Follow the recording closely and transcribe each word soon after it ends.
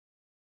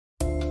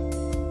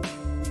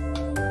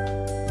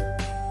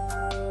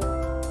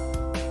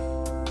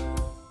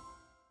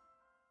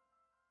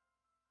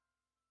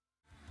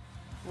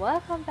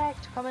Welcome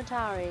back to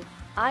Commentary.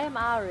 I am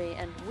Ari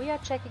and we are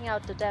checking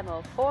out the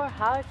demo for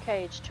Hard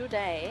Cage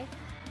today.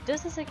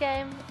 This is a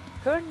game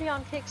currently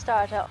on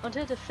Kickstarter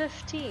until the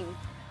 15th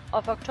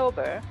of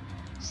October,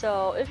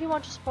 so if you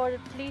want to support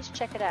it, please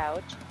check it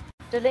out.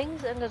 The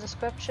link's in the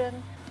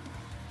description.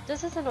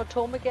 This is an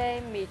Otome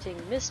game meeting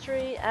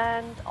mystery,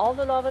 and all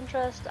the love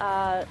interests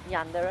are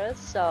Yandere,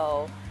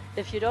 so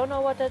if you don't know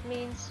what that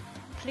means,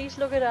 please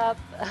look it up.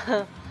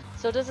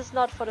 So this is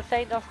not for the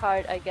faint of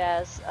heart, I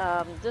guess.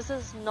 This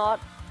is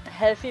not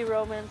healthy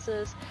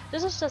romances.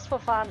 This is just for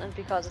fun and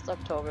because it's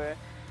October.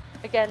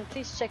 Again,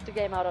 please check the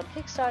game out on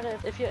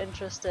Kickstarter if you're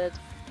interested.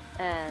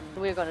 And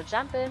we're gonna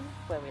jump in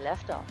where we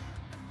left off.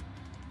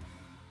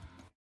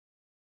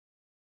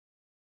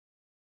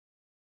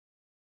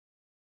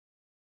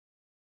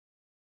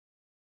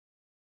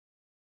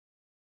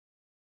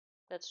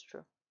 That's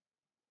true.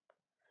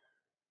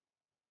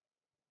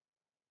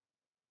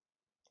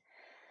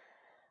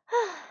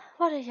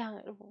 What a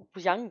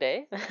young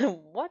day.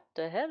 What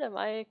the hell am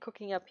I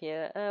cooking up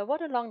here?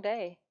 What a long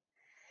day.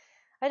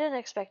 I didn't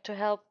expect to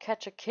help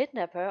catch a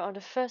kidnapper on the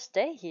first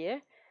day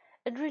here.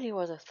 It really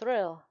was a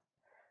thrill.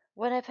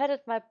 When I patted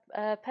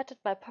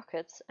my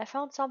pockets, I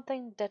found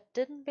something that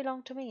didn't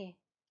belong to me.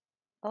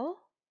 Oh?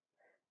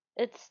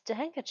 It's the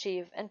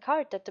handkerchief and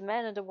card that the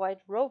man in the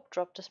white robe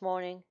dropped this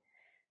morning.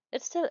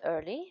 It's still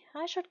early.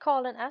 I should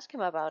call and ask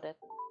him about it.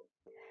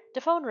 The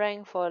phone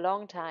rang for a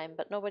long time,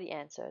 but nobody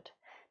answered.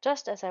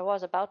 Just as I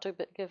was about to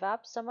give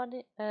up,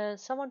 someone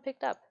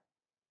picked up.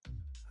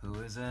 Who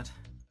is it?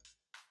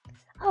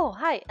 Oh,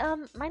 hi.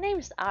 My name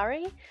is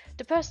Ari,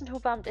 the person who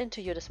bumped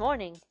into you this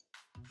morning.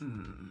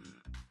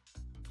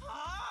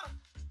 Huh?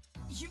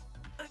 You...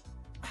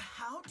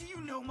 how do you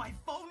know my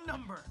phone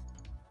number?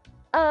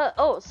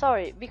 Oh,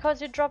 sorry,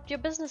 because you dropped your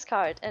business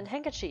card and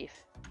handkerchief.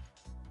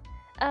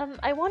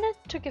 I wanted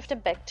to give them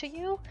back to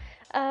you.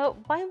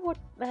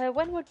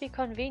 When would be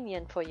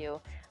convenient for you?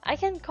 I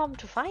can come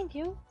to find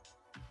you.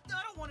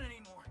 I don't want it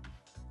anymore.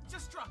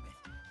 Just drop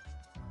it.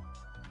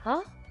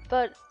 Huh?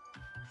 But...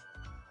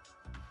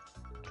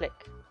 Click.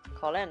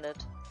 Call ended.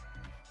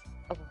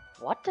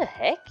 What the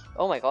heck?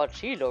 Oh my god,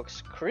 she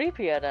looks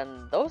creepier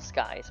than those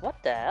guys.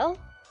 What the hell?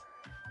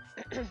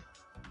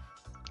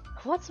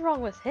 What's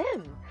wrong with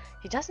him?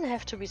 He doesn't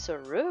have to be so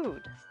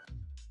rude.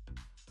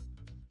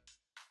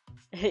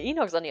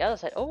 Enoch's on the other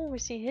side. Oh, we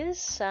see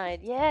his side.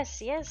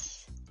 Yes,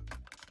 yes.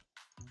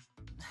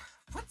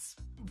 What's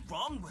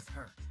wrong with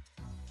her?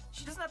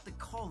 She doesn't have to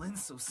call in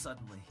so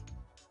suddenly.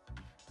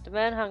 The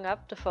man hung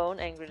up the phone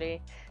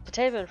angrily. The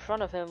table in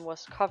front of him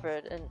was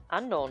covered in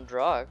unknown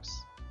drugs.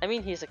 I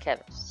mean, he's a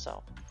chemist,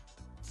 so...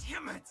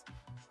 Damn it!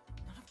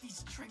 None of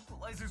these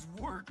tranquilizers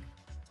work.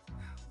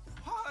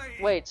 Why?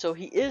 Wait, so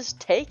he is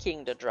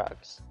taking the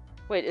drugs?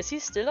 Wait, is he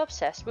still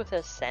obsessed with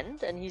her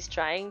scent and he's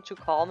trying to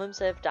calm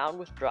himself down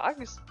with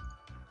drugs?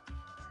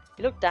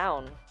 He looked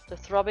down. The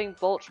throbbing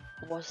bulge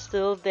was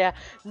still there.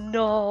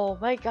 No,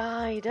 my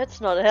guy, that's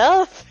not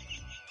healthy.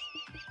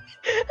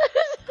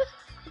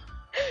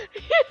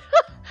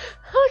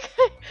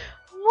 Okay,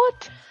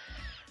 what?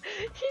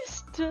 He's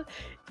still...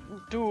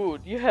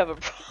 Dude, you have a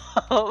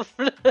problem.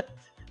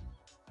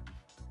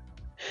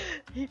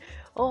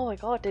 Oh my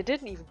god, they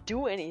didn't even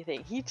do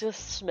anything. He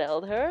just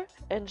smelled her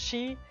and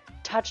she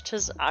touched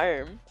his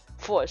arm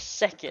for a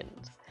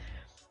second.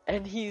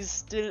 And he's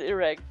still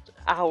erect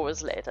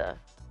hours later.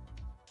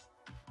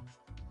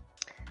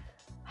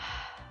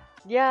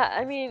 Yeah,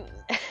 I mean...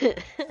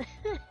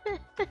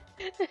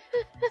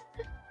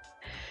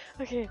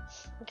 Okay.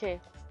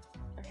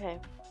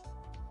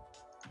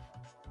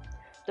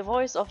 The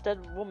voice of that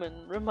woman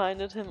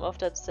reminded him of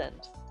that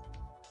scent.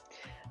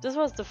 This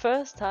was the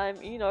first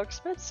time Enoch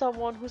met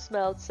someone who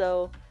smelled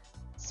so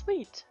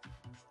sweet.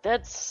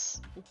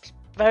 That's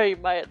very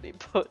mildly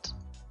put.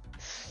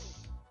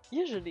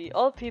 Usually,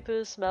 all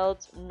people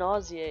smelled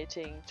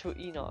nauseating to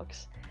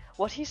Enoch's.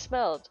 What he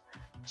smelled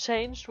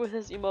changed with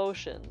his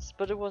emotions,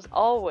 but it was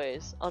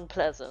always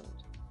unpleasant.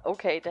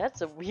 Okay,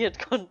 that's a weird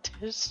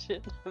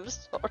condition. I'm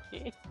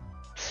sorry.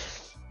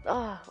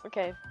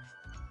 Okay.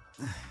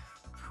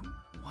 Who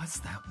was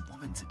that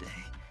woman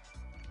today?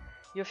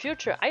 Your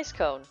future ice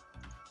cone.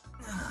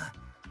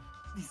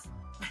 These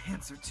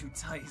pants are too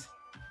tight.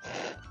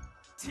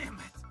 Damn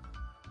it!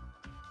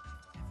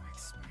 I've never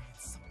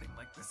experienced something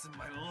like this in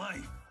my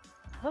life.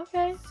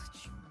 Okay.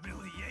 Such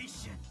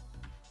humiliation.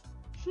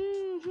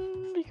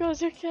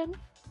 Because you can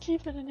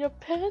keep it in your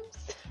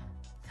pants.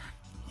 That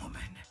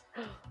woman.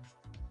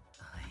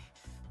 I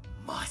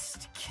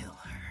must kill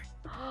her.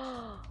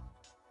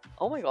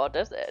 Oh my god,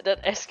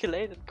 that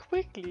escalated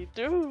quickly,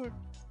 dude.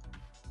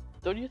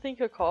 Don't you think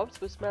her corpse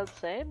would smell the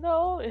same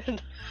though?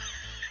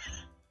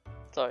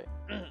 Sorry.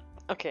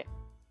 Okay.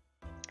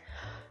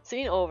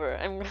 Scene over.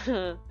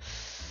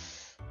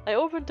 I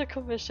opened the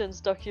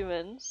commission's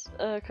documents.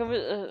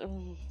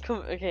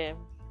 Okay.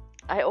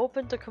 I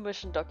opened the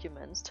commission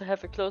documents to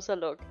have a closer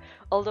look,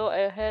 although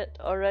I had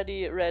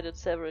already read it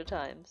several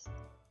times.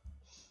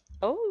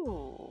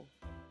 Oh.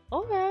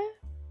 Okay.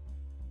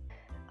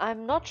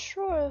 I'm not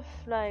sure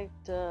if like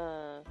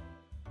the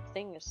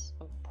thing is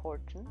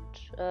important.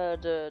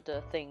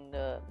 The thing,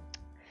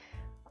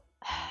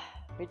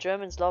 we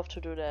Germans love to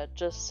do that.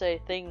 Just say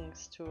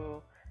things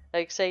to,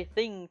 like, say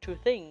thing to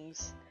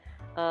things,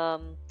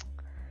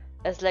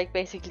 as like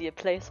basically a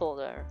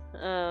placeholder,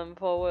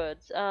 for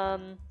words.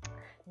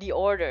 The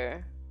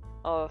order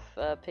of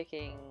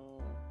picking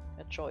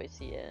a choice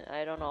here.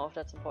 I don't know if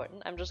that's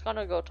important. I'm just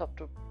gonna go top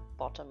to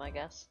bottom, I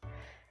guess.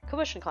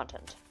 Commission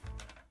content.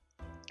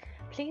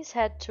 Please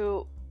head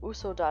to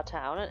Usodar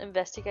town and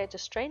investigate the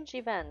strange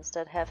events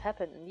that have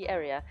happened in the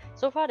area.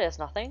 So far there's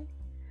nothing.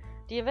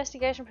 The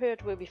investigation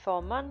period will be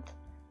 4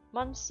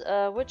 months,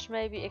 which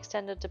may be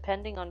extended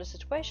depending on the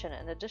situation.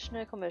 An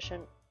additional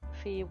commission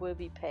fee will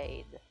be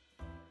paid.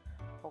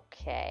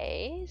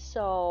 Okay,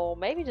 so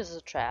maybe this is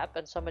a trap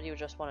and somebody who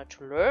just wanted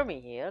to lure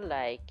me here,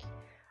 like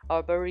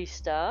our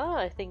barista,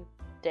 I think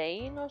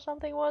Dane or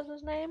something was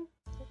his name?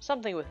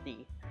 Something with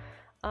D.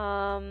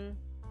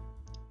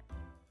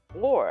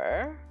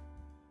 Or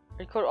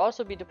it could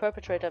also be the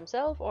perpetrator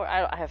himself, or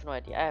I have no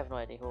idea. I have no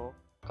idea who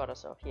got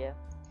us off here.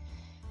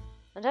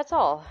 And that's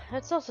all.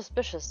 It's so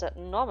suspicious that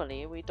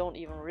normally we don't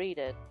even read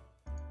it.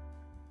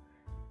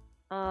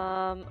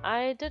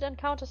 I did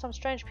encounter some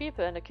strange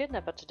people and a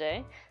kidnapper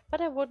today,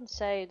 but I wouldn't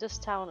say this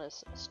town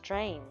is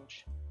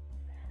strange.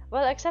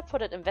 Well, except for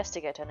that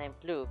investigator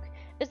named Luke.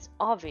 It's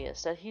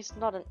obvious that he's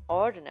not an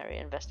ordinary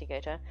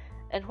investigator,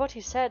 and what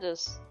he said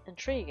is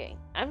intriguing.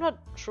 I'm not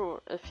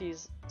sure if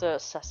he's the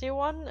sussy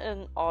one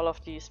in all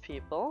of these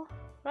people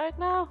right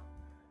now.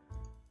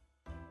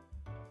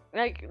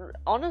 Like,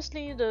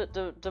 honestly,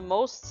 the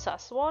most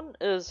sus one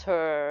is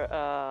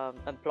her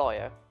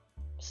employer.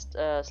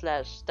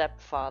 Slash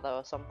stepfather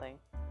or something.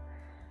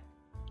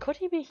 Could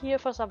he be here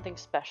for something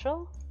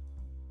special?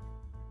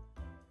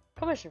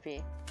 Commission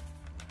fee.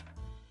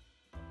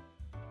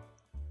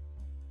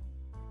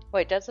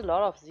 Wait, that's a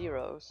lot of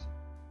zeros.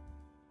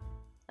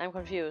 I'm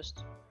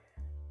confused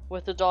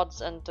with the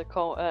dots and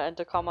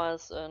the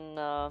commas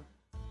in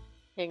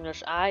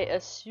English. I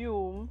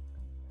assume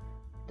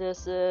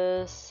this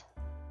is,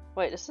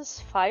 wait, this is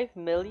 5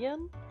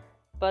 million,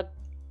 but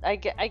I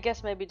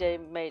guess maybe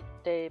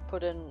they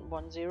put in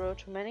 1 zero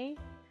too many,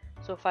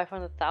 so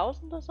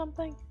 500,000 or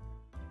something.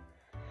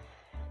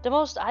 The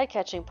most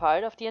eye-catching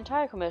part of the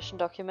entire commission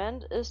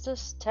document is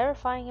this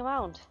terrifying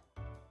amount.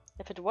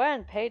 If it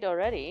weren't paid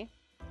already,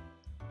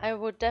 it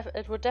would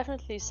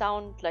definitely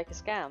sound like a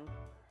scam.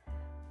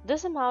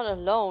 This amount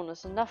alone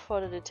is enough for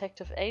the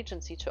detective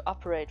agency to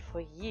operate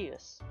for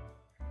years.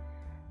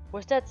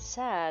 With that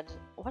said,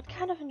 what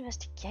kind of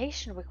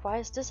investigation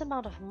requires this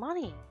amount of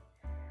money?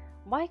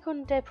 Why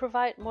couldn't they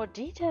provide more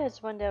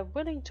details when they're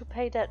willing to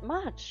pay that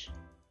much?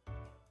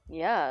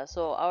 Yeah,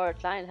 so our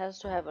client has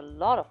to have a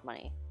lot of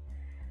money.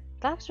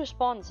 Clark's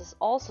response is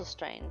also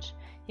strange.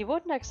 He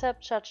wouldn't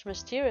accept such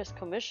mysterious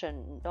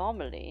commission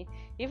normally,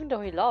 even though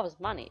he loves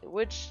money,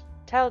 which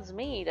tells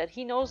me that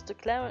he knows the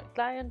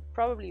client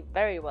probably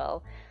very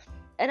well.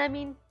 And I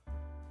mean,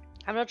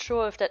 I'm not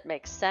sure if that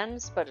makes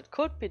sense, but it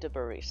could be the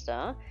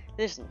barista.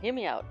 Listen, hear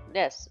me out.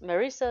 Yes,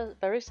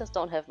 baristas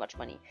don't have much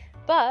money.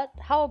 But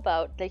how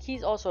about, like,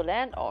 he's also a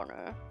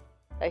landowner?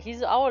 Like,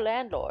 he's our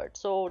landlord,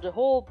 so the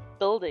whole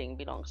building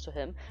belongs to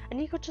him. And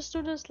he could just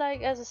do this,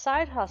 like, as a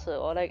side hustle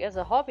or, like, as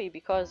a hobby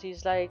because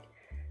he's, like,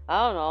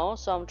 I don't know,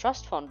 some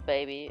trust fund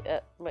baby.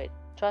 Wait,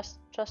 trust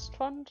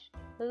fund?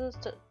 This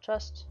is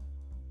trust...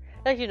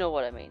 Like, you know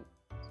what I mean.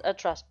 A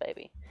trust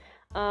baby.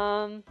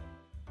 That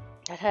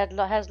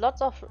has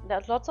lots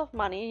of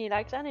money. He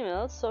likes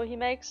animals, so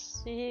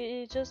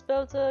he just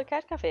built a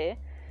cat cafe,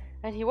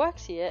 and he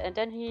works here. And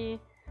then he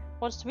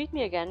wants to meet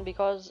me again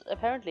because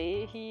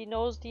apparently he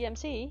knows the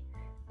MC,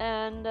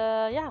 and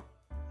yeah.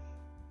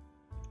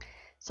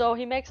 So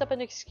he makes up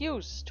an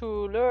excuse to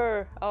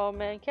lure our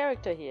main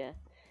character here.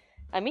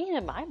 I mean,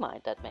 in my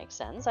mind that makes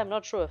sense. I'm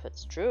not sure if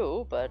it's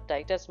true, but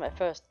like that's my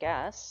first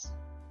guess.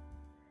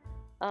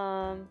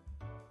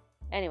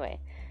 Anyway.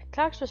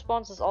 Clark's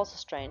response is also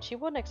strange. He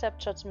wouldn't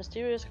accept such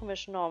mysterious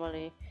commission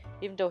normally,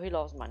 even though he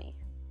loves money.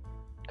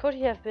 Could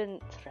he have been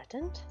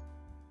threatened?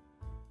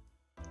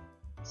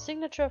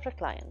 Signature of the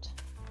client.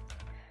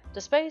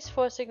 The space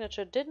for a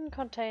signature didn't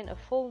contain a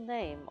full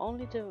name,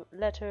 only the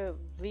letter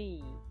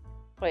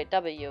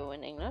W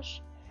in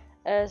English,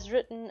 as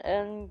written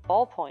in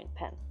ballpoint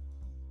pen.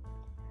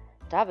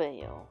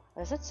 W.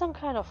 Is it some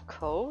kind of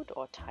code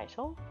or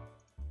title?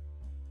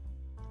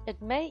 It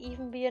may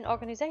even be an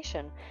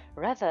organization,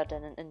 rather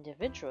than an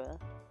individual.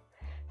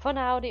 For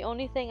now, the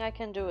only thing I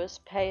can do is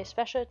pay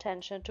special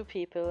attention to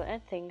people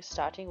and things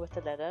starting with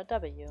the letter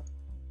W.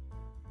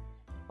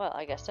 Well,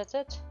 I guess that's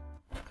it.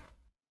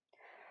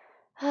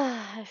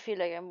 I feel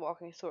like I'm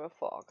walking through a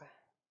fog.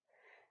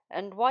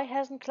 And why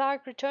hasn't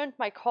Clark returned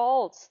my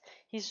calls?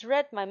 He's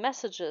read my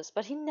messages,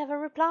 but he never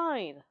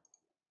replied.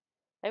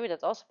 Maybe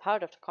that's also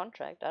part of the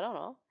contract, I don't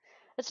know.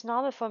 It's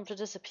normal for him to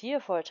disappear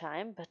for a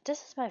time, but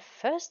this is my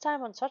first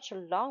time on such a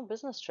long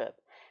business trip.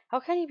 How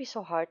can he be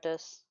so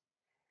heartless?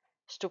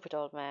 Stupid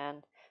old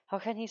man. How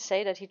can he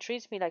say that he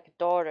treats me like a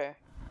daughter?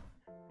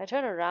 I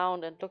turn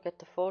around and look at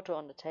the photo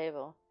on the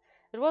table.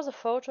 It was a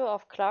photo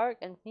of Clark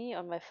and me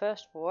on my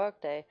first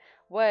workday.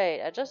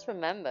 Wait, I just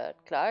remembered.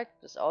 Clark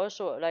is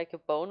also like a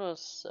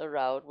bonus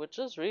route, which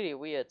is really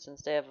weird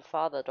since they have a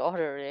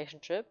father-daughter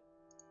relationship.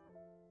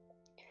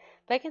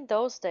 Back in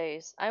those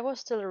days, I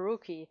was still a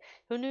rookie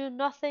who knew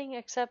nothing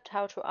except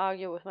how to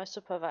argue with my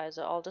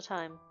supervisor all the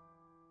time.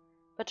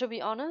 But to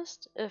be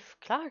honest, if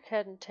Clark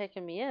hadn't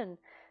taken me in,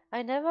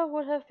 I never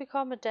would have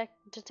become a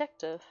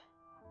detective.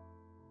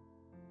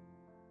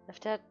 If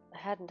that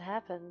hadn't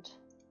happened.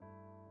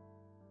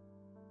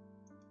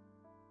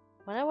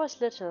 When I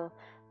was little,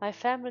 my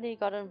family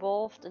got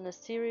involved in a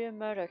serial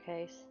murder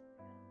case.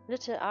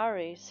 Little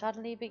Ari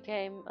suddenly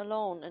became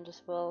alone in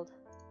this world.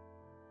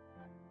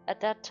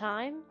 At that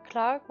time,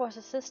 Clark was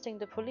assisting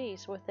the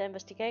police with the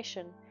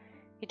investigation.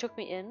 He took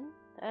me in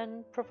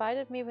and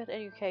provided me with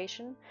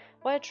education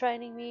while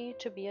training me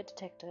to be a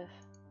detective.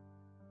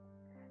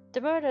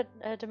 The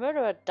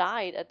murderer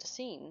died at the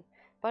scene,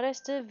 but I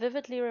still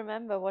vividly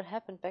remember what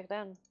happened back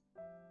then.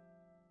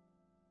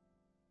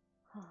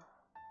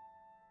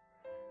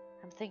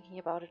 I'm thinking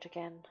about it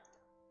again.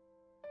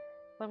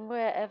 When will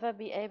I ever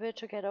be able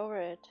to get over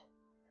it?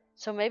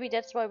 So maybe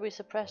that's why we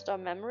suppressed our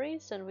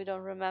memories and we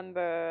don't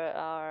remember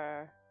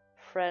our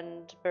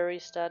friend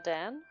barista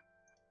Dan?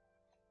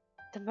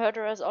 The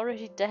murderer is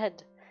already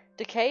dead.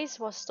 The case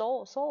was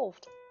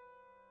solved.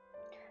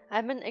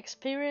 I'm an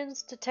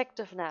experienced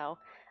detective now.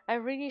 I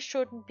really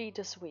shouldn't be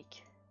this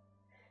weak.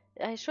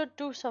 I should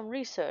do some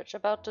research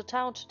about the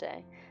town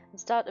today and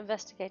start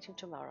investigating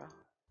tomorrow.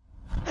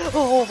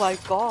 Oh my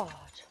god!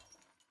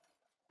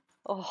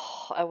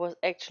 Oh, I was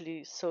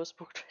actually so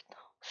spooked right now.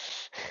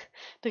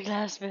 The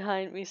glass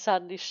behind me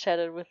suddenly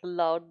shattered with a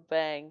loud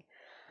bang.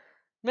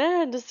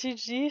 Man, the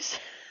CG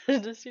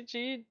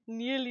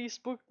nearly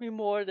spooked me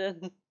more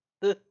than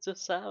the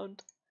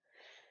sound.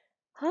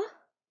 Huh?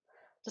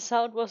 The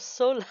sound was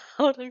so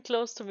loud and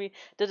close to me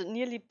that it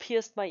nearly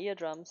pierced my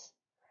eardrums.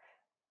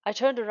 I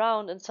turned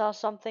around and saw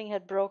something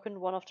had broken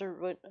one of the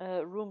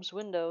room's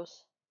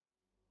windows.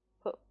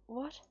 But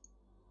what?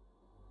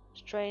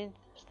 Strange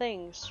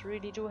things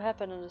really do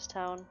happen in this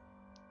town.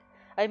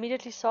 I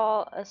immediately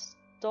saw a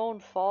stone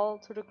fall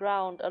to the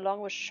ground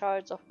along with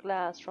shards of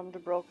glass from the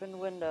broken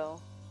window.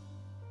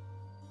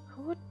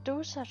 Who would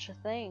do such a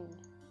thing?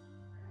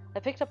 I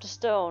picked up the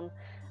stone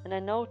and I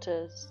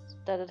noticed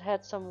that it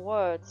had some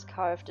words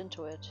carved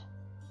into it.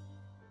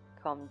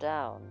 Calm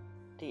down.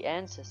 The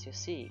answers you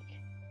seek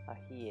are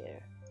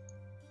here.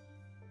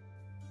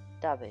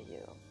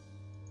 W.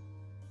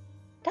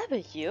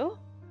 W?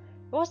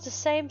 It was the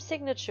same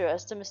signature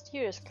as the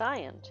mysterious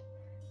client.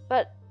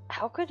 But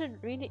how could it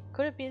really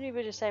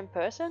be the same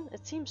person?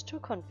 It seems too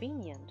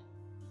convenient.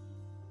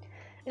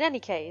 In any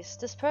case,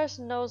 this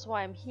person knows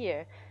why I'm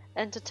here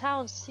and the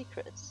town's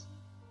secrets.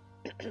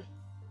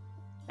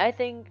 I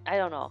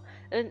don't know.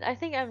 And I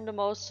think I'm the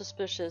most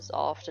suspicious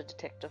of the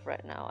detective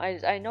right now.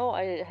 I know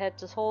I had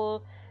this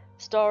whole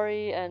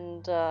story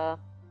and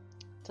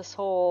this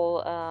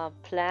whole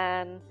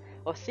plan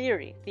or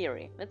theory.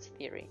 It's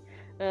theory.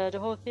 The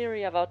whole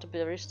theory about the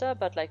barista,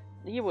 but like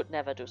he would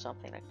never do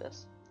something like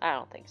this. I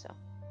don't think so.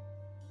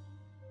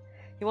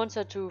 He wants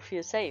her to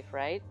feel safe,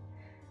 right?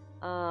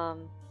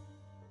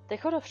 They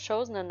could have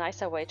chosen a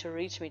nicer way to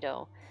reach me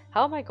though.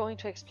 How am I going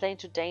to explain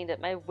to Dane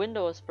that my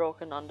window is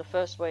broken on the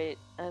first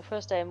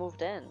day I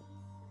moved in?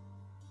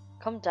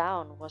 Come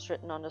down was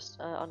written on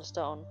the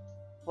stone.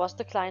 Was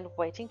the client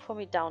waiting for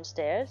me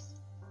downstairs?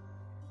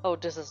 Oh,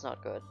 this is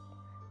not good.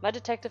 My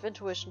detective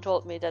intuition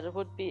told me that it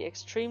would be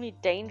extremely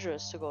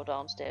dangerous to go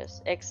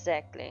downstairs.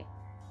 Exactly.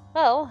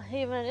 Well,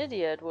 even an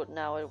idiot would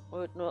know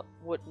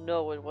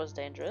it was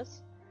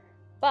dangerous.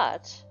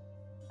 But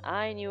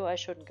I knew I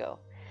shouldn't go.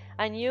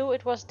 I knew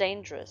it was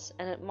dangerous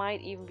and it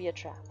might even be a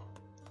trap.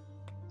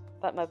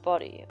 But my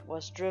body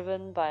was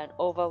driven by an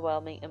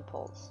overwhelming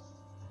impulse.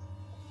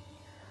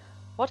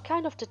 What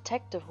kind of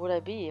detective would I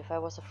be if I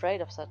was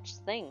afraid of such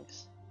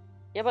things?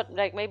 Yeah, but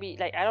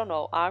maybe I don't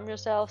know, arm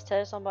yourselves,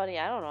 tell somebody,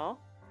 I don't know.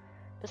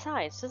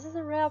 Besides, this is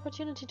a rare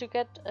opportunity to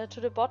get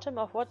to the bottom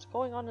of what's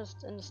going on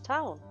in this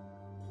town.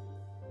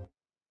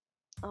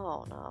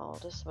 Oh no,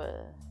 this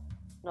will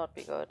not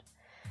be good.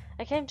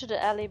 I came to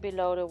the alley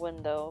below the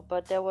window,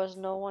 but there was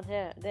no one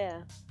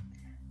there.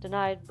 The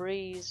night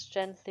breeze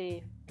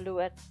gently blew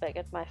back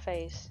at my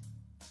face.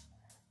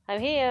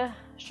 I'm here,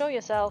 show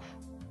yourself.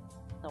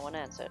 No one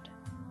answered.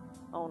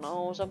 Oh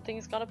no,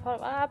 something's gonna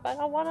pop up, I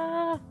don't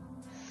wanna.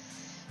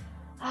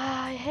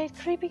 I hate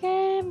creepy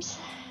games.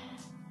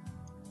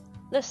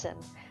 Listen,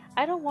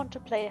 I don't want to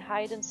play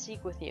hide and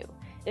seek with you.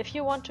 If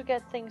you want to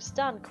get things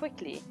done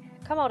quickly,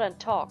 come out and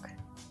talk.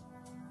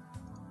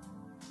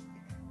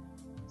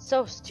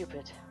 So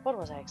stupid. What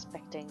was I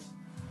expecting?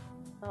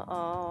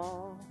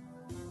 Uh-oh.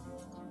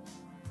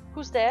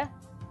 Who's there?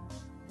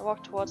 I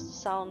walked towards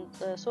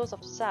the source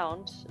of the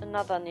sound,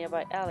 another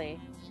nearby alley.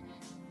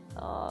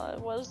 It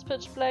was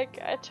pitch black.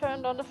 I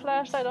turned on the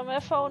flashlight on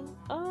my phone.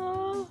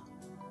 I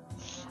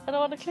don't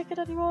want to click it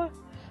anymore.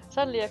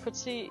 Suddenly I could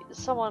see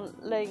someone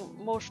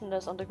laying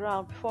motionless on the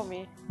ground before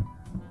me.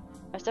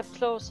 I stepped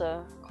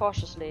closer,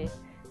 cautiously.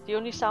 The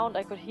only sound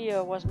I could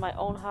hear was my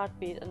own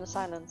heartbeat in the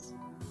silence.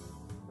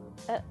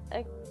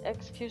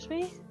 Excuse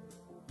me?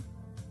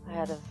 I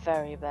had a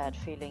very bad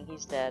feeling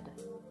he's dead.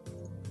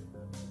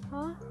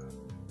 Huh?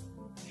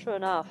 Sure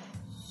enough,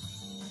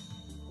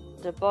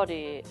 the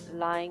body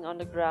lying on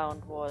the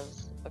ground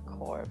was a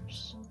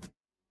corpse.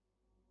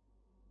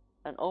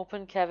 An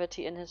open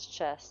cavity in his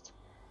chest.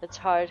 Its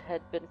heart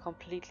had been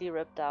completely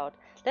ripped out.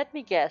 Let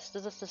me guess,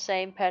 this is the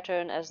same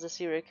pattern as the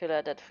serial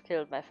killer that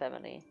killed my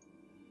family.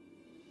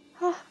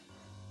 Huh.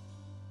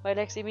 My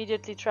legs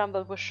immediately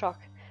trembled with shock.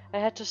 I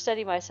had to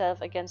steady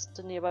myself against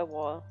the nearby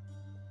wall.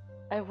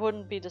 I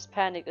wouldn't be this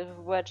panicked if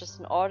it were just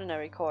an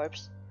ordinary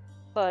corpse.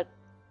 But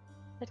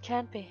it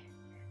can't be.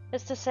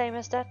 It's the same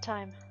as that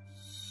time.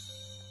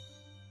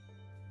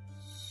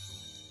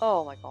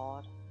 Oh my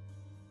god.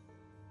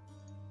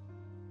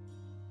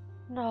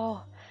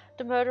 No,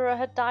 the murderer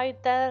had died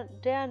there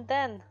and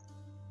then.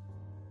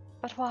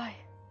 But why?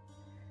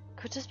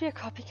 Could this be a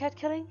copycat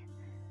killing?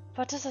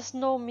 But this is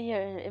no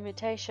mere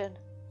imitation.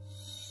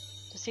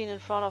 The scene in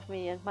front of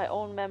me and my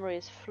own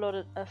memories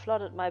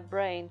flooded my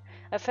brain.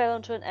 I fell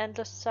into an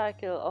endless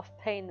cycle of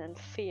pain and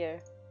fear.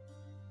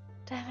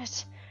 Damn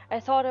it, I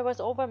thought I was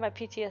over my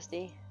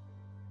PTSD.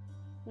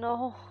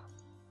 No.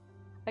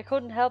 I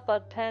couldn't help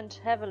but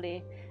pant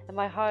heavily, and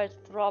my heart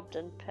throbbed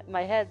and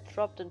my head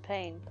throbbed in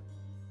pain.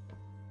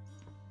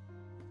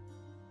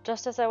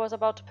 Just as I was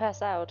about to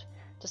pass out,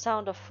 the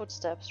sound of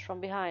footsteps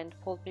from behind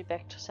pulled me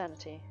back to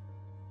sanity.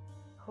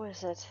 Who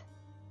is it?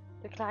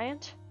 The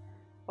client?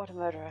 Or the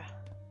murderer?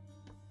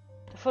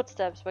 The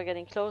footsteps were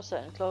getting closer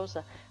and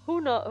closer.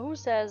 Who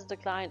says the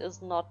client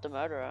is not the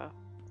murderer?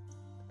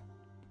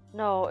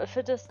 No, if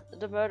it is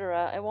the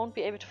murderer, I won't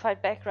be able to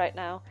fight back right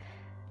now.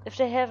 If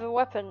they have a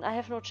weapon, I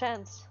have no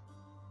chance.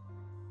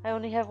 I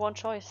only have one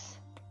choice.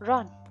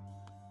 Run!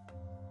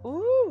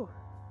 Ooh!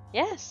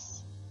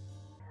 Yes!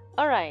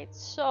 Alright,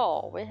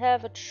 so we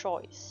have a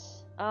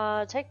choice.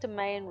 Take the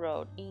main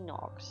road,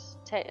 Enox.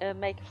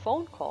 Make a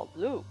phone call,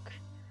 Luke.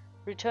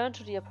 Return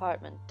to the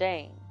apartment,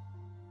 Dane.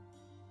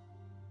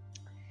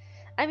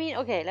 I mean,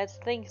 okay, let's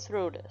think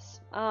through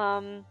this.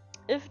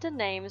 If the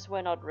names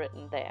were not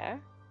written there,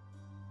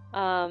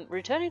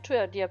 returning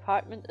to the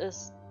apartment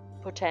is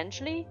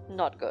potentially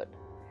not good.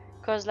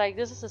 Because, like,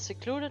 this is a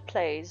secluded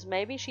place,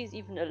 maybe she's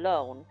even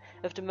alone.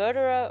 If the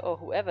murderer, or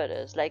whoever it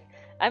is, like,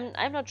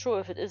 I'm not sure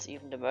if it is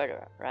even the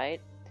murderer,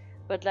 right?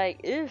 But,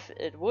 like, if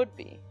it would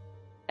be,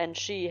 and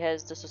she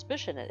has the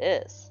suspicion it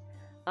is,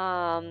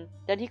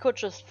 then he could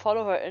just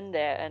follow her in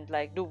there and,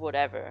 like, do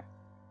whatever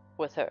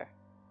with her,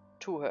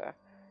 to her.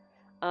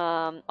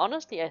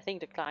 Honestly, I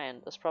think the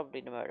client is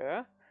probably the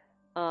murderer.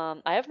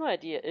 I have no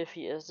idea if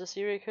he is the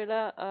serial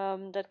killer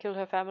that killed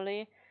her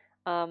family,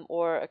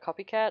 or a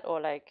copycat, or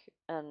like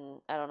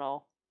I don't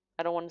know.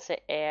 I don't want to say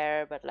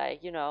heir, but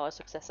like, you know, a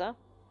successor.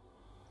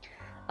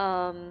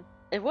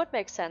 It would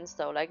make sense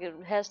though. Like, it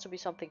has to be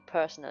something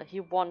personal. He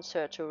wants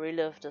her to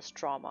relive this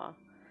trauma.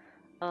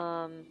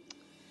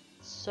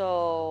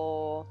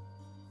 So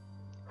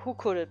who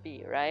could it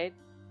be, right?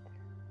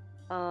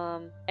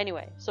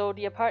 Anyway, so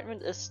the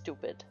apartment is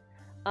stupid.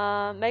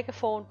 Make a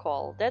phone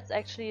call. That's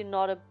actually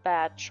not a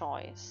bad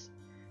choice,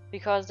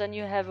 because then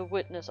you have a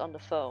witness on the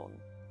phone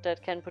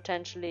that can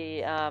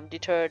potentially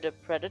deter the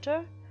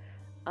predator.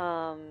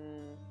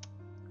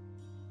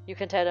 You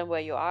can tell them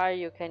where you are,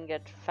 you can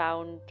get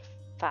found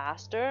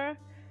faster,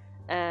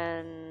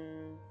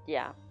 and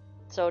yeah.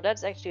 So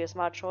that's actually a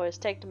smart choice.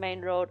 Take the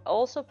main road,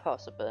 also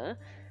possible,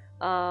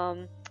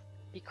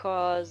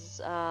 because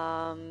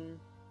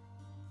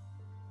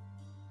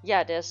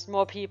yeah, there's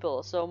more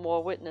people, so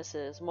more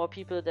witnesses, more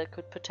people that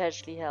could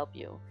potentially help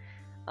you.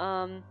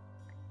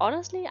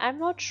 Honestly, I'm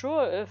not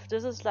sure if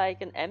this is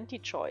like an empty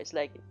choice,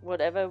 like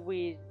whatever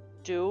we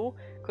do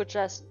could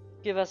just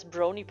give us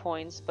brony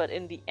points, but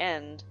in the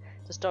end,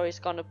 the story's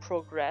gonna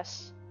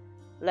progress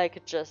like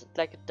it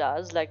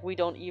does. Like, we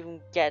don't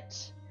even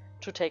get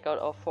to take out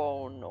our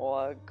phone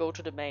or go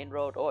to the main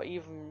road or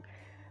even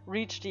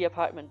reach the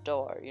apartment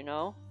door, you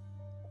know?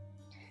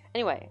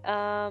 Anyway,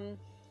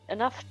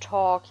 enough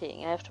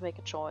talking. I have to make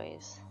a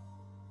choice.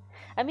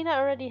 I mean,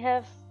 I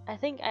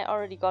think I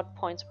already got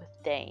points with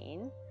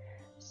Dane.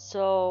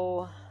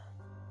 So,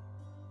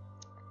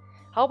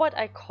 how about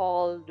I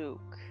call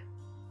Luke?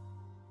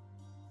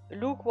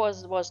 Luke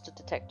was the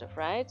detective,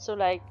 right? So,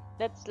 like,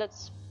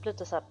 let's split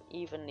this up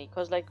evenly,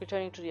 because, like,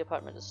 returning to the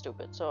apartment is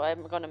stupid. So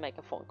I'm gonna make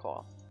a phone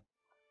call.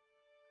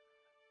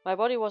 My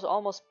body was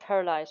almost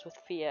paralyzed with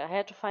fear. I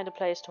had to find a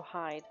place to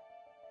hide.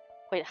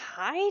 Wait,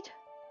 hide?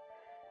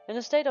 In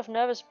a state of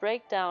nervous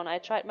breakdown, I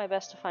tried my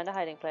best to find a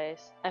hiding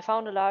place. I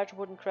found a large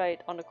wooden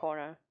crate on the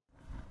corner.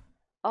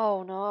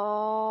 Oh no,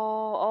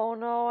 oh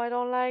no, I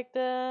don't like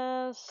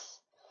this.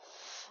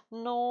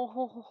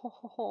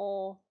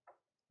 No.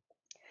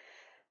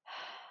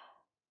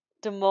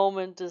 The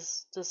moment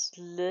this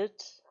lid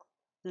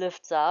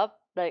lifts up,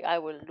 like, I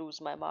will lose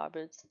my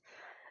marbles.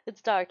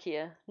 It's dark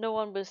here. No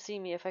one will see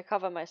me if I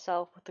cover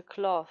myself with the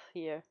cloth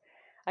here.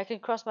 I can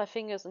cross my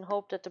fingers and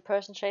hope that the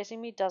person chasing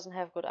me doesn't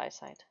have good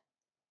eyesight.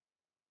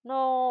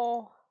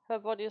 No, Her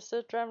body is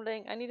still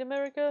trembling. I need a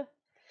miracle.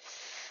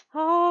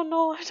 Oh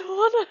no, I don't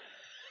wanna.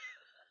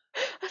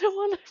 I don't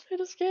wanna play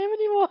this game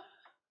anymore.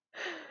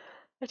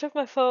 I took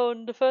my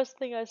phone. The first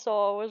thing I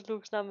saw was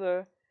Luke's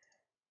number.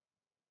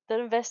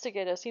 That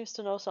investigator seems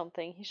to know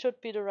something. He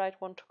should be the right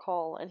one to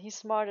call, and he's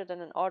smarter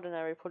than an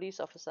ordinary police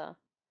officer.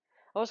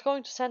 I was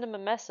going to send him a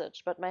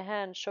message, but my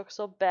hand shook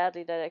so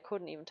badly that I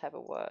couldn't even type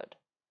a word.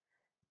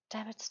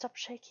 Damn it, stop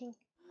shaking.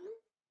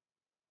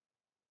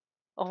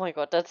 Oh my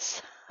god, that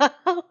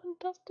sound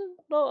doesn't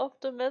know of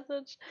the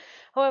message.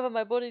 However,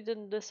 my body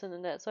didn't listen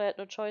in that, so I had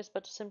no choice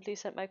but to simply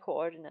send my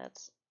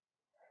coordinates.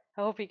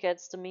 I hope he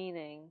gets the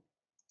meaning.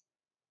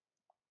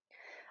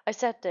 I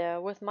sat there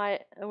with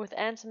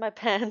ants in my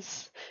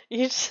pants,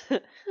 each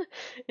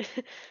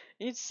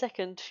each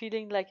second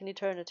feeling like an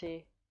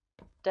eternity.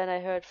 Then I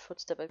heard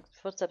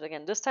footsteps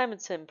again. This time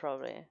it's him,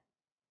 probably.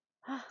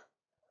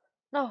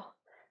 No,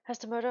 has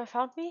the murderer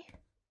found me?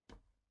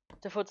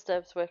 The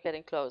footsteps were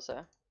getting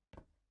closer.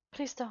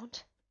 Please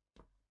don't.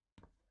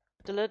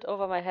 The lid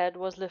over my head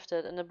was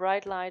lifted and a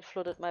bright light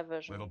flooded my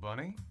vision. Little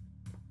bunny?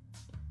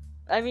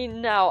 I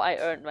mean, now I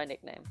earned my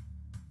nickname.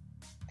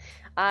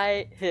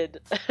 I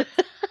hid.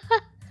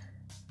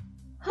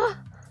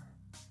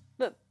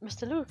 But,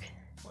 Mr. Luke.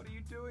 What are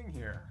you doing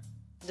here?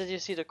 Did you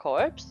see the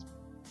corpse?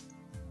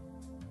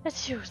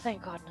 It's you,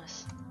 thank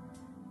goodness.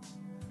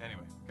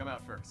 Anyway, come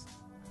out first.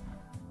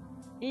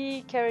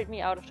 He carried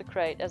me out of the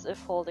crate as if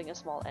holding a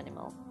small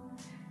animal.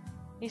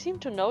 He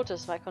seemed to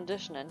notice my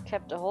condition and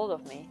kept a hold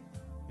of me.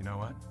 You know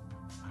what?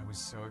 I was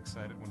so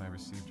excited when I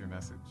received your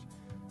message,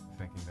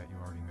 thinking that you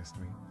already missed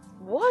me.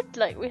 What?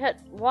 Like, we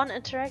had one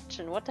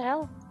interaction, what the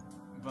hell?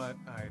 But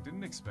I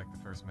didn't expect the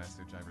first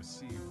message I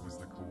received was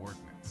the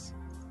coordinates.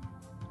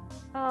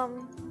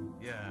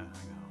 Yeah,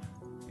 I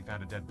know. You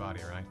found a dead body,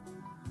 right?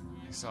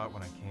 I saw it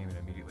when I came and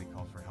immediately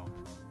called for help.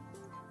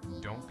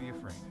 Don't be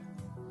afraid.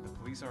 The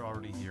police are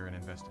already here and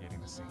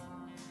investigating the scene.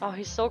 Oh,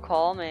 he's so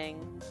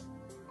calming.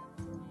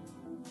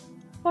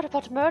 What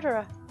about the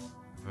murderer?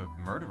 The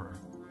murderer?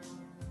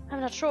 I'm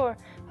not sure,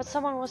 but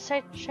someone was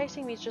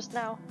chasing me just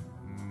now.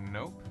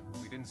 Nope.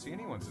 We didn't see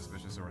anyone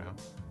suspicious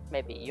around.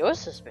 Maybe you're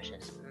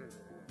suspicious.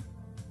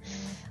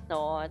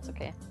 No, it's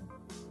okay.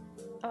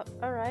 Oh,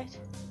 alright.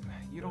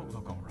 You don't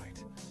look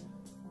alright.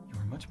 You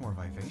were much more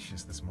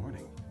vivacious this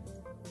morning.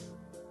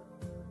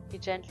 He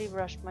gently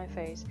brushed my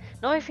face.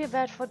 No, I feel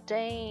bad for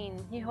Dane.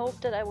 He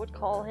hoped that I would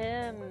call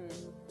him.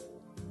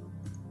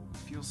 You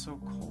feel so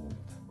cold.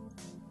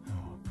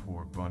 Oh,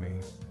 poor bunny.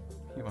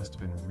 He must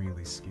have been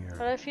really scared.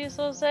 But I feel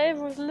so safe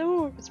with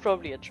Luke. It's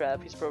probably a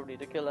trap. He's probably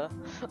the killer.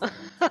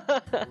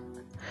 The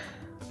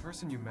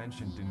person you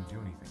mentioned didn't do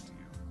anything to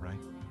you, right?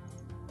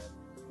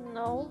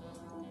 No.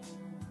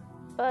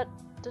 But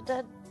the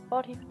dead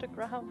body on the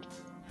ground.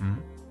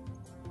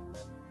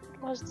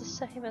 It was the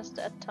same as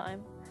that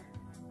time.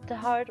 The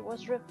heart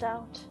was ripped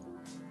out.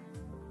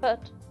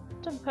 But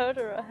the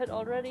murderer had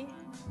already...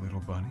 Little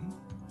bunny?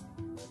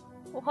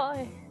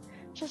 Why?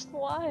 Just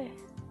why?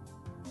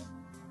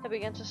 I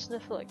began to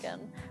sniffle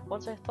again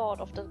once I thought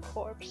of the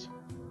corpse.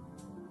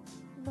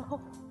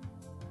 No.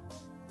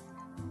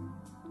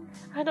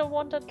 I don't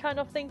want that kind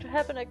of thing to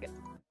happen again.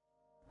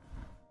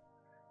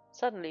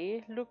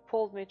 Suddenly, Luke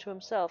pulled me to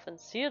himself and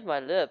sealed my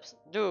lips.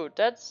 Dude,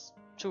 that's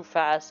too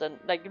fast, and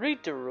like,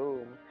 read the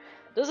room.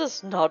 This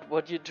is not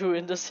what you do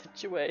in this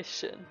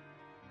situation.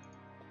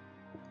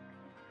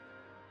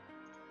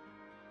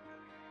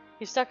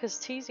 He stuck his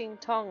teasing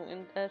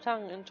tongue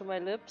into my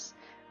lips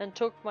and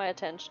took my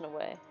attention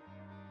away.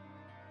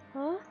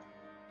 Huh?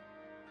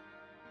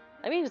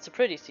 I mean, it's a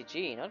pretty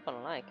CG, not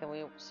gonna lie. Can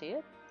we see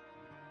it?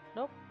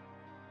 Nope.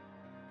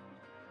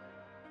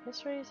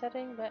 History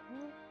setting back.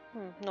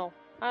 No.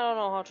 I don't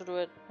know how to do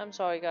it. I'm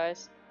sorry,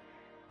 guys.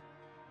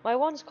 My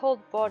once cold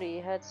body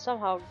had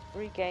somehow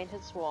regained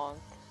its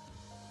warmth.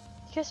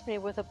 He kissed me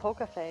with a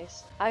poker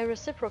face. I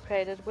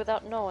reciprocated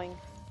without knowing.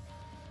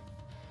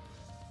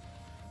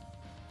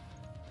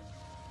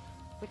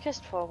 We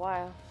kissed for a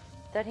while.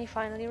 Then he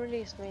finally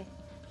released me.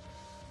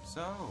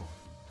 So,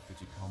 did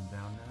you calm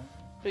down now?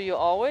 Do you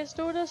always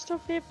do this to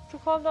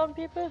calm down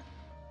people?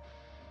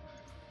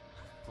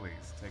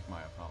 Please, take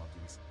my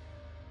apologies.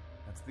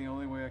 That's the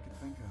only way I could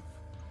think of.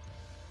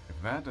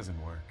 If that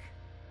doesn't work,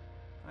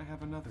 I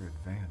have another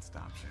advanced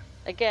option.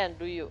 Again,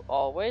 do you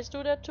always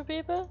do that to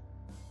people?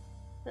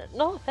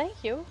 No,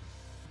 thank you.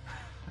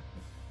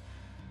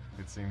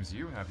 It seems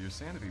you have your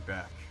sanity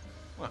back.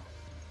 Well,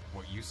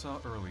 what you saw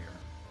earlier,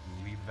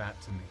 leave that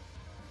to me.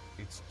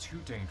 It's too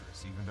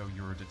dangerous, even though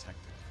you're a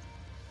detective.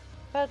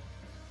 But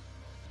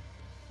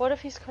what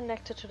if he's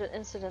connected to the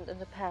incident in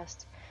the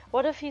past?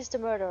 What if he's the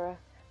murderer?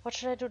 What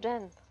should I do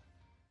then?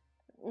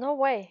 No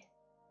way.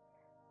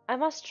 I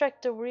must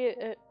track the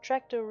real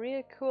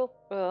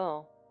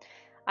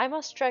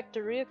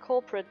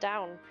culprit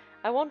down.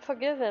 I won't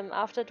forgive him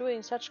after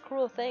doing such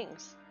cruel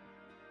things.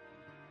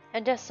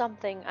 And there's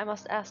something I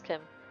must ask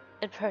him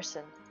in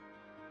person.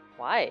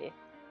 Why?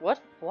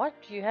 What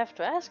do you have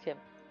to ask him?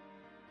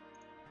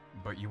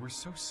 But you were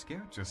so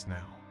scared just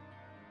now.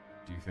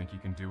 Do you think you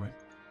can do it?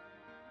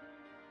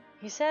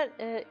 He said,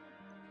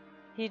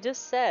 he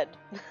just said.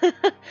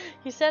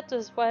 He said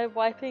this while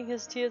wiping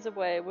his tears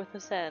away with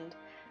his hand.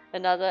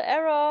 Another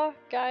error!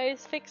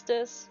 Guys, fix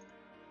this!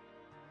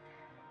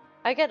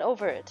 I get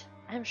over it.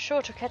 I'm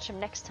sure to catch him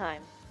next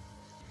time.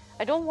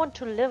 I don't want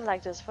to live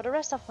like this for the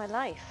rest of my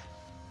life.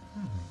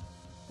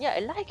 Yeah, I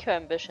like her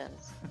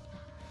ambitions.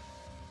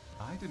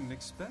 I didn't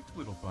expect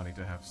Little Bunny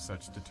to have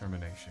such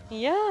determination.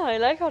 Yeah, I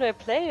like how they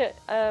play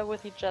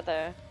with each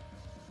other.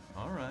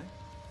 Alright.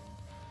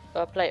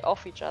 Or play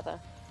off each other.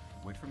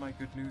 Wait for my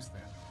good news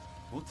then.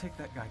 We'll take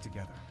that guy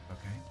together,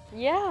 okay?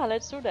 Yeah,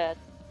 let's do that.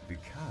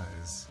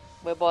 Because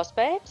We're boss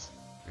babes?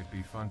 it'd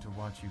be fun to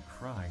watch you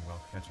crying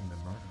while catching the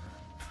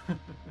murderer.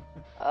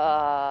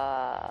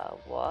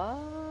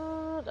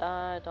 What?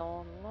 I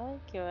don't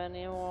like you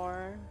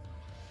anymore.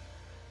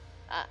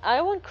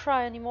 I won't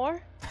cry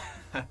anymore.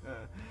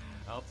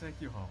 I'll take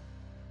you home.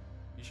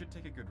 You should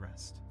take a good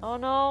rest. Oh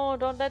no,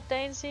 don't let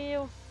Dane see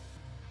you.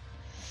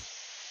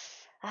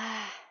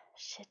 Ah,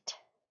 shit.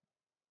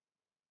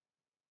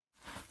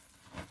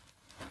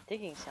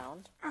 Digging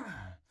sound.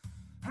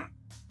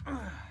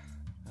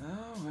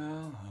 Oh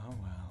well, oh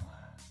well.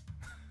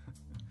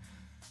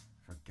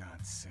 For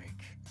God's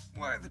sake,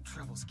 why the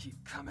troubles keep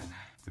coming?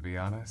 To be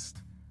honest,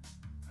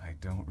 I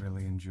don't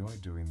really enjoy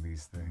doing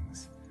these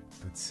things.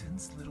 But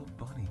since Little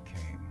Bunny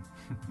came,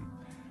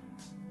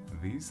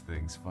 these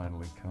things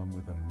finally come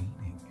with a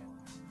meaning.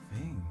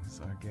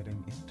 Things are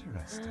getting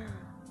interesting.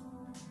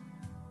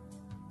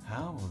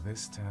 How will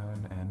this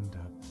town end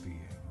up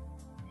being?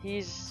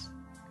 He's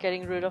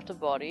getting rid of the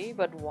body,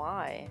 but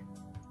why?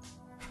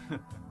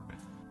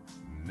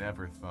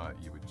 Never thought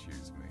you would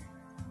choose me.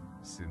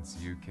 Since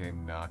you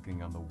came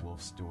knocking on the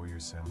wolf's door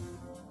yourself,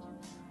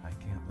 I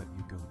can't let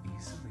you go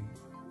easily,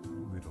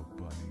 Little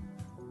Bunny.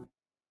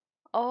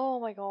 Oh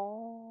my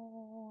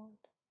god.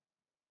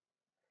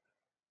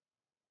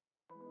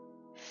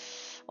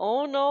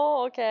 Oh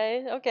no,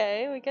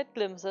 okay, we get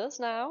glimpses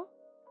now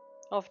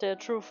of their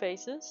true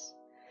faces.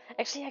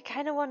 Actually, I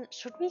kind of want.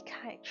 Should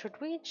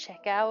we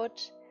check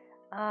out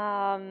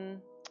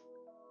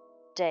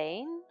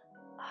Dane?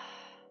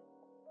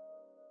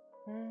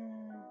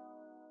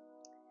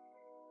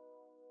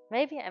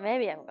 Maybe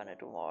I'm gonna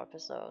do more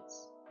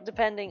episodes,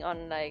 depending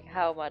on like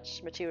how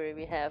much material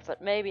we have.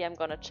 But maybe I'm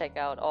gonna check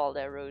out all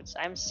their routes.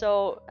 I'm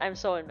so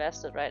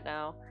invested right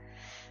now.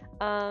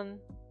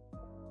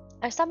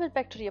 I stumbled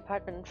back to the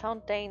apartment and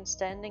found Dane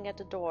standing at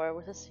the door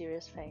with a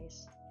serious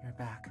face. You're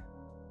back.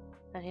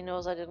 And he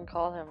knows I didn't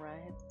call him,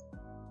 right?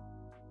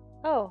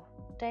 Oh,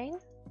 Dane?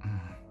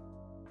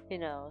 He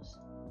knows.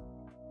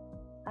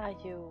 Are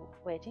you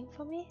waiting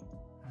for me?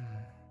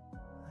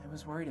 I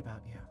was worried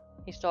about you.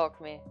 He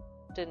stalked me,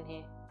 didn't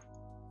he?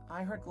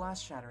 I heard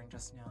glass shattering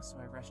just now, so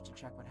I rushed to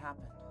check what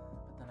happened,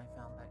 but then I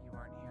found that you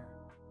weren't here.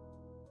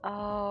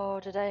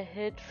 Oh, did I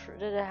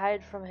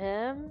hide from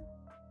him?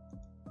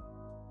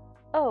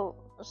 Oh,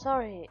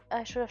 sorry.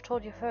 I should have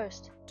told you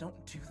first.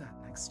 Don't do that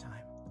next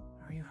time.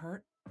 Are you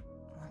hurt?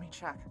 Let me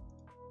check.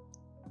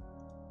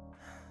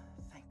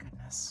 Thank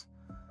goodness.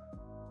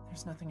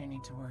 There's nothing I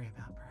need to worry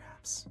about,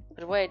 perhaps.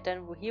 But wait,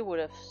 then he would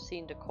have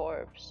seen the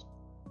corpse.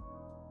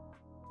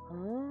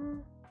 Huh?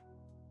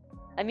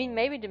 I mean,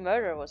 maybe the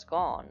murderer was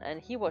gone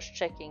and he was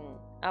checking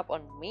up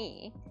on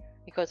me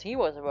because he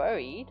was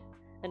worried,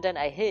 and then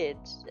I hid,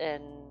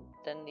 and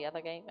then the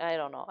other game. I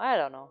don't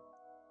know.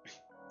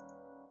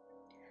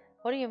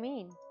 What do you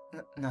mean?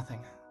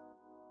 Nothing.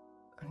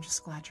 I'm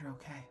just glad you're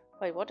okay.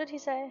 Wait, what did he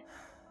say?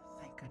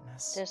 Thank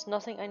goodness. There's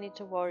nothing I need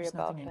to worry There's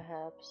about, nothing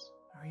perhaps.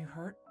 Are you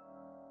hurt?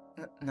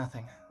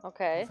 Nothing.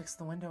 Okay. I'll fix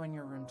the window in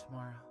your room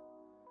tomorrow.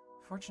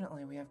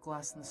 Fortunately, we have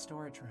glass in the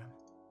storage room.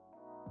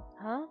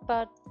 Huh?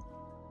 But...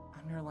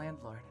 I'm your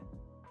landlord.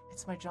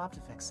 It's my job to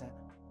fix it.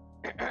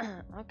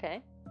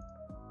 Okay.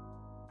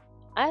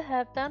 I'll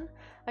help then.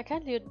 I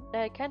can't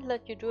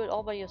let you do it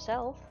all by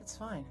yourself. It's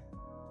fine.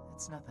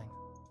 It's nothing.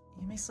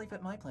 You may sleep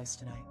at my place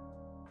tonight.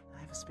 I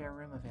have a spare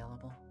room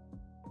available.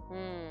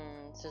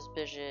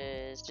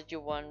 Suspicious. Did you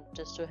want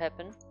this to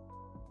happen?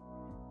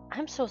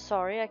 I'm so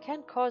sorry. I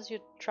can't cause you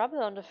trouble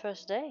on the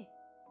first day.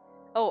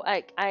 Oh,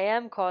 I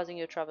am causing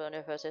you trouble on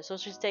the first day, so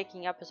she's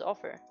taking up his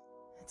offer.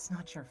 It's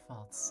not your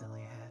fault,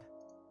 silly head.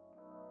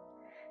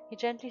 He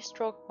gently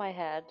stroked my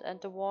head,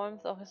 and the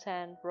warmth of his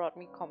hand brought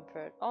me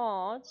comfort.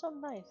 Aw, it's so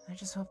nice. I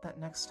just hope that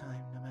next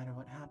time, no matter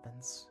what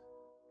happens,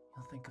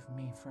 you'll think of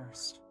me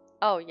first.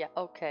 Oh, yeah,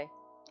 okay.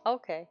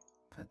 Okay.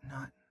 But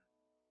not...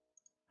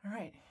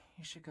 Alright,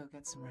 you should go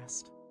get some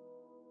rest.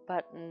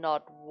 But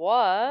not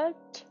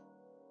what?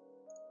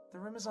 The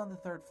room is on the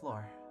 3rd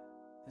floor.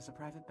 There's a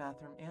private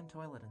bathroom and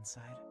toilet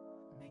inside.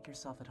 Make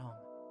yourself at home.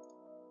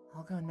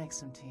 I'll go and make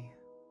some tea.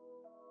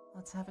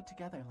 Let's have it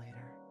together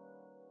later.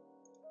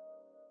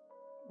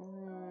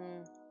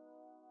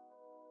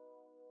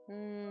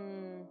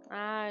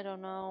 I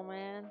don't know,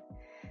 man.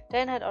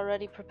 Dan had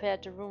already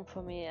prepared the room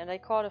for me, and I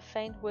caught a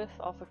faint whiff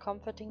of a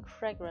comforting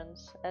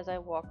fragrance as I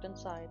walked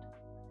inside.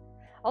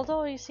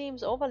 Although he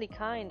seems overly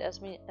kind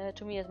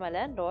to me as my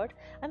landlord,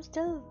 I'm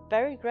still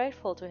very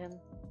grateful to him.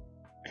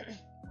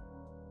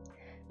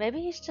 Maybe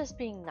he's just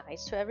being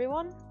nice to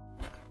everyone?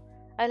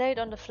 I laid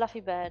on the fluffy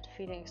bed,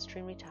 feeling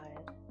extremely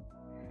tired.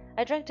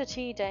 I drank the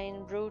tea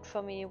Dane brewed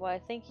for me while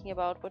thinking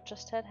about what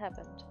just had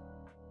happened.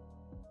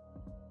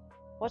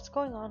 What's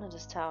going on in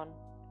this town?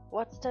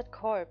 What's that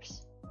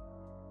corpse?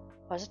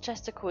 Was it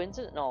just a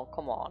coincidence? No,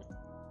 come on.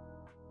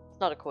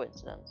 It's not a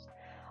coincidence.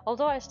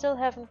 Although I still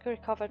haven't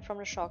recovered from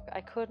the shock,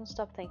 I couldn't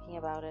stop thinking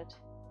about it.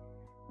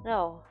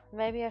 No,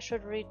 maybe I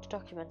should read the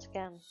documents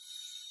again.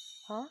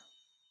 Huh?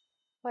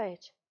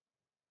 Wait.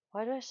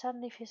 Why do I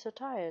suddenly feel so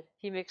tired?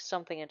 He mixed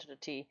something into the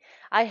tea.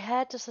 I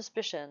had the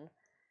suspicion.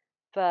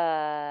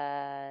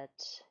 But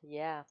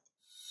yeah.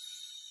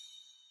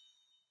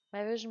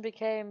 My vision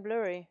became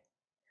blurry.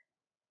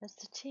 It's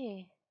the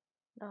tea.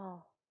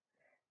 No.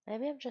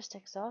 Maybe I'm just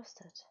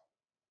exhausted.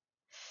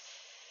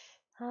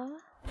 Huh?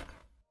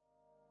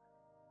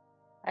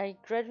 I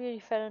gradually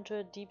fell into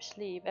a deep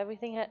sleep.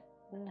 Everything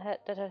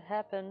that had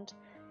happened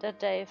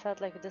that day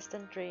felt like a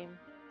distant dream.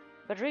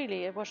 But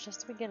really, it was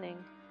just the beginning.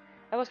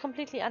 I was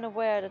completely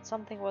unaware that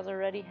something was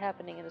already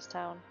happening in this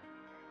town.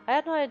 I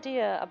had no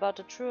idea about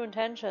the true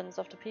intentions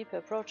of the people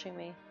approaching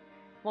me.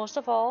 Most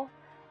of all,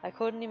 I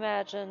couldn't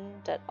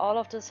imagine that all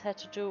of this had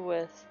to do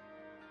with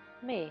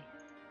me.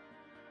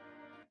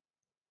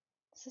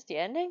 Is this the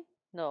ending?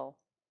 No,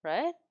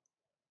 right?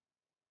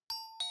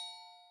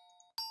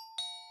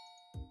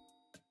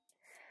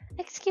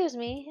 Excuse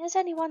me, is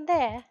anyone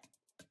there?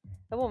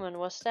 A woman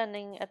was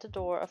standing at the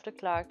door of the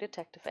Clark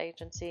Detective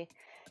Agency.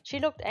 She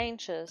looked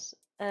anxious,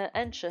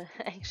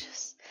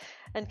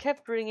 and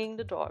kept ringing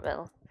the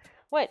doorbell.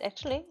 Wait,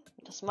 actually,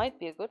 this might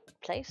be a good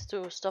place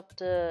to stop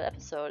the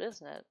episode,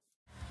 isn't it?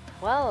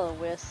 Well,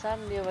 we're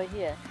suddenly over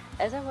here.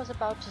 As I was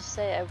about to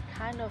say, I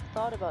kind of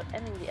thought about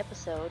ending the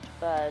episode,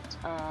 but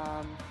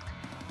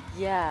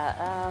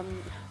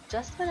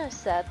just when I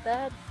said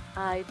that,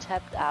 I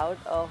tapped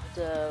out of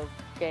the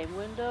game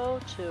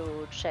window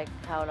to check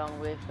how long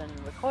we've been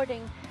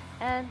recording,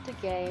 and the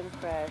game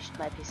crashed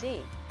my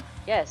PC.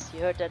 Yes, you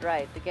heard that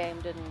right. The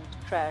game didn't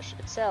crash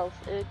itself,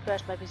 it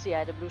crashed my PC. I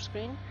had a blue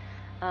screen.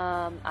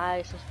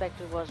 I suspect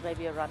it was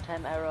maybe a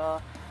runtime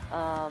error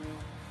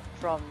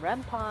from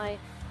RamPi,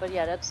 but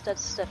yeah, that's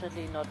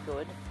definitely not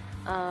good.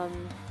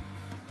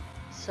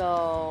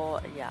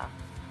 So yeah,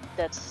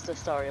 that's the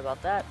story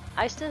about that.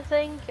 I still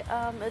think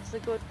it's a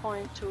good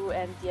point to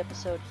end the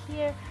episode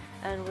here,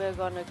 and we're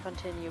gonna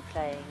continue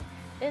playing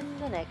in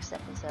the next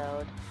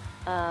episode.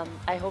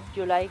 I hope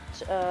you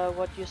liked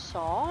what you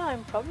saw.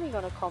 I'm probably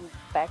gonna come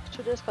back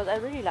to this because I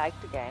really like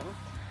the game.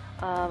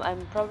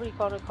 I'm probably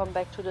gonna come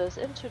back to this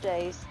in 2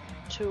 days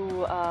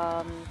to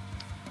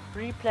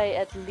replay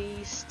at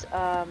least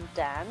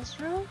Dan's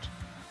route.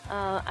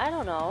 I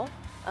don't know.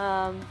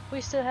 We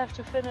still have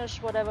to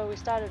finish whatever we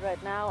started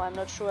right now. I'm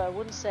not sure. I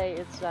wouldn't say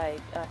it's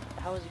like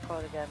how is he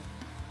called again?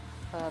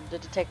 The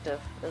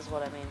detective is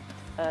what I mean.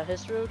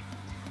 His route.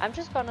 I'm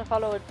just gonna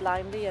follow it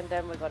blindly, and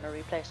then we're gonna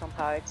replay some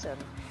parts,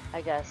 and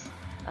I guess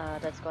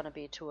that's gonna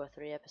be 2 or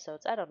 3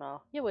 episodes. I don't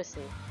know. You will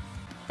see.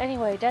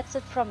 Anyway, that's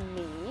it from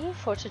me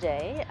for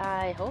today.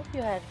 I hope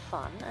you had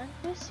fun, and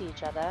we'll see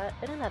each other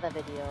in another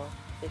video,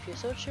 if you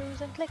so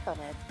choose and click on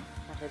it.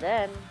 Until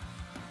then,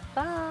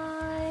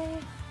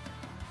 bye!